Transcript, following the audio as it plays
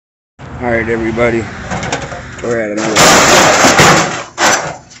Alright everybody, we're at another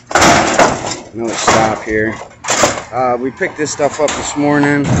stop here. We picked this stuff up this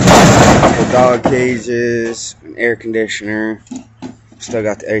morning. A couple dog cages, an air conditioner. Still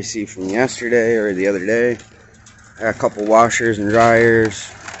got the AC from yesterday or the other day. I got a couple washers and dryers,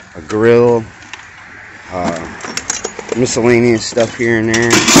 a grill, miscellaneous stuff here and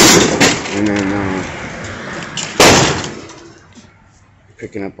there. And then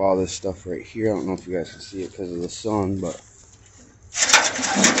picking up all this stuff right here. I don't know if you guys can see it because of the sun, but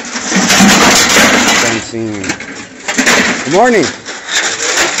fencing. Good morning.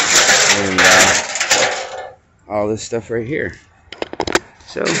 And all this stuff right here.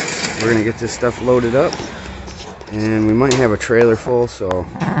 So we're gonna get this stuff loaded up, and we might have a trailer full. So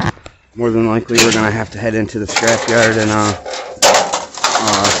more than likely we're gonna have to head into the scrapyard and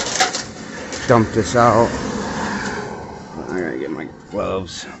dump this out. I gotta get my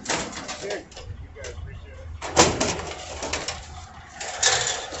gloves.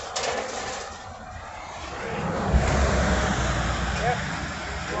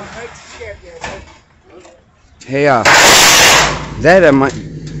 Hey, that might.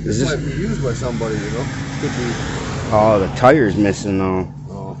 Is this? Might be used by somebody, you know. Could be. Oh, the tire's missing though.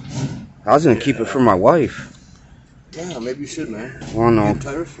 Oh. I was gonna keep it for my wife. Yeah, maybe you should, man. Well, no. Get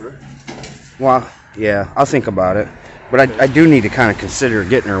tires for her. Well, yeah, I'll think about it. But I do need to kind of consider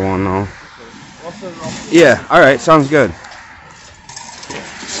getting her one though. Yeah. All right. Sounds good.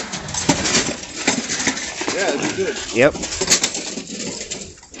 Yeah, it's good. Yep.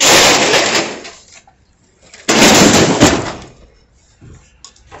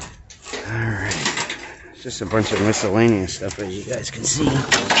 Just a bunch of miscellaneous stuff, as you guys can see.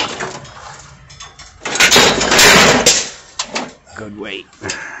 Good weight.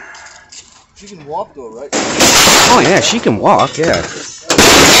 She can walk though, right? Oh yeah, she can walk, yeah.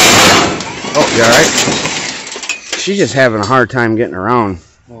 Oh, you alright? She's just having a hard time getting around.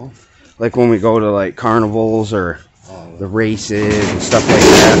 Oh. Like when we go to like carnivals or the races and stuff like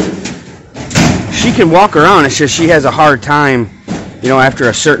that. She can walk around, it's just she has a hard time, you know, after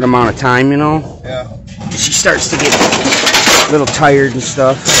a certain amount of time, you know? Yeah. She starts to get a little tired and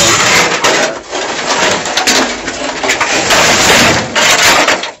stuff. So.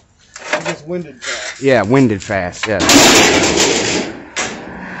 She gets winded fast. Yeah, winded fast, yeah.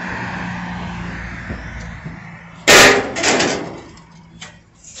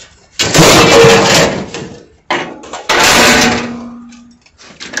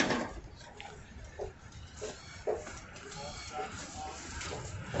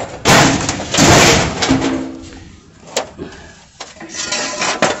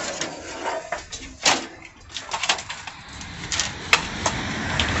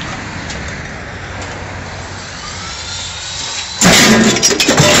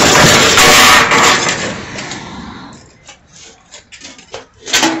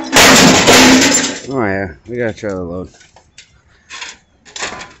 Oh yeah, we got a trailer load.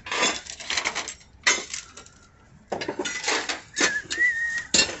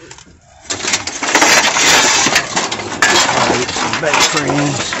 Some bed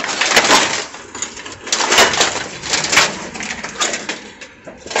frames.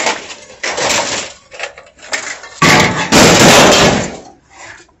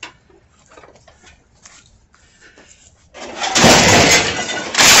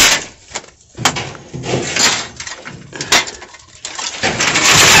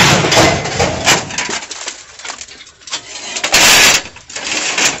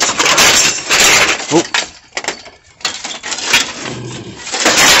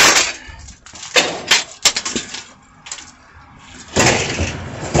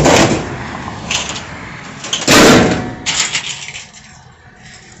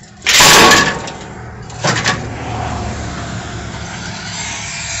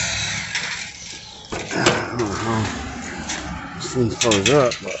 This thing close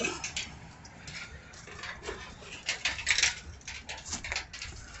up, but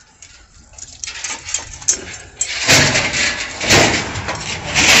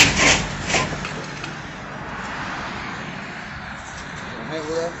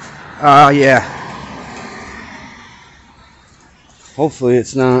yeah. Hopefully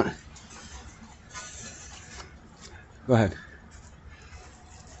it's not. Go ahead.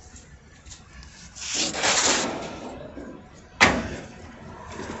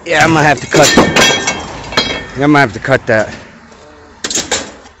 Yeah, I'm gonna have to cut. Yeah, I'm gonna have to cut that.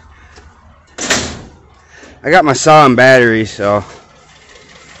 I got my saw and battery, so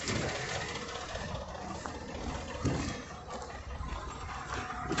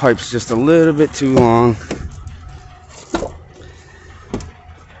the pipe's just a little bit too long.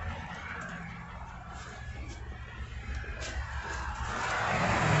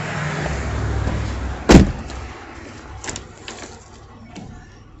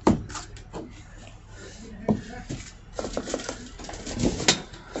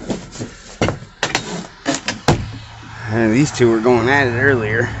 And these two were going at it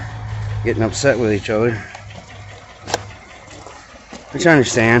earlier, getting upset with each other. Which I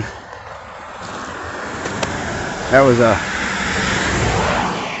understand. That was a...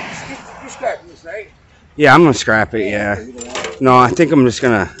 You're scrapping this, right? Yeah, I'm gonna scrap it, yeah. No, I think I'm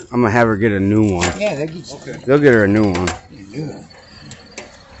gonna have her get a new one. Yeah, that gets okay. They'll get her a new one. Yeah.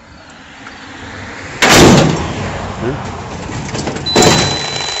 Huh?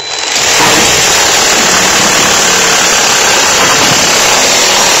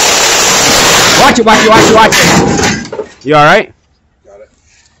 Watch it, watch it, watch it, watch it. You alright? Got it.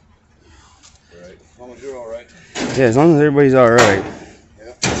 Alright. As long as you're alright. Yeah, as long as everybody's alright.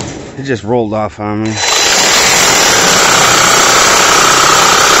 Yeah. It just rolled off on me.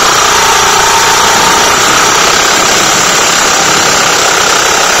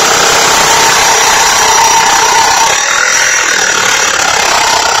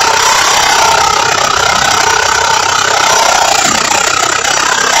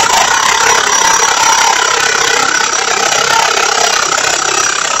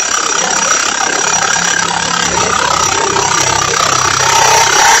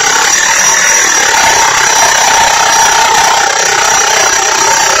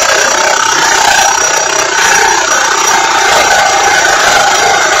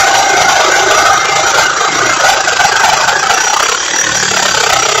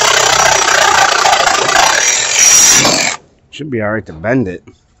 Should be alright to bend it.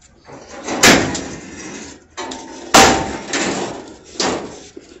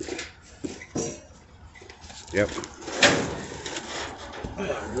 Yep.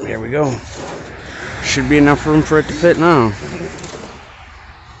 There we go. Should be enough room for it to fit now.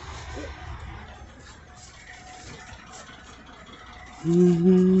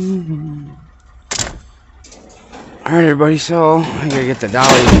 Alright everybody, so I gotta get the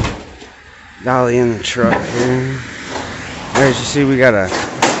dolly in the truck here. As you see, we got a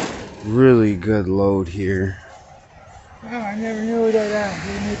really good load here. Wow, I never knew that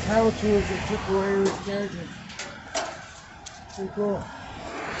they made power tools that took away with charging. Pretty cool.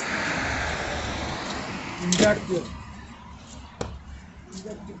 Inductive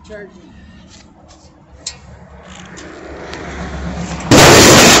charging.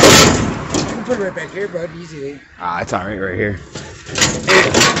 You can put it right back here, bud, easily. Ah, it's alright right here.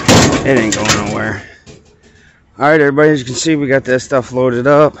 It ain't going nowhere. Alright everybody, as you can see, we got that stuff loaded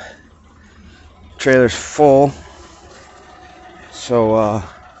up. Trailer's full. So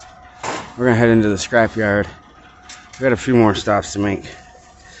we're gonna head into the scrapyard. We got a few more stops to make.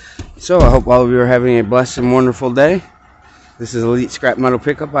 So I hope all of you are having a blessed and wonderful day. This is Elite Scrap Metal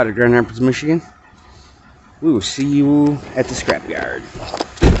Pickup out of Grand Rapids, Michigan. We will see you at the scrapyard.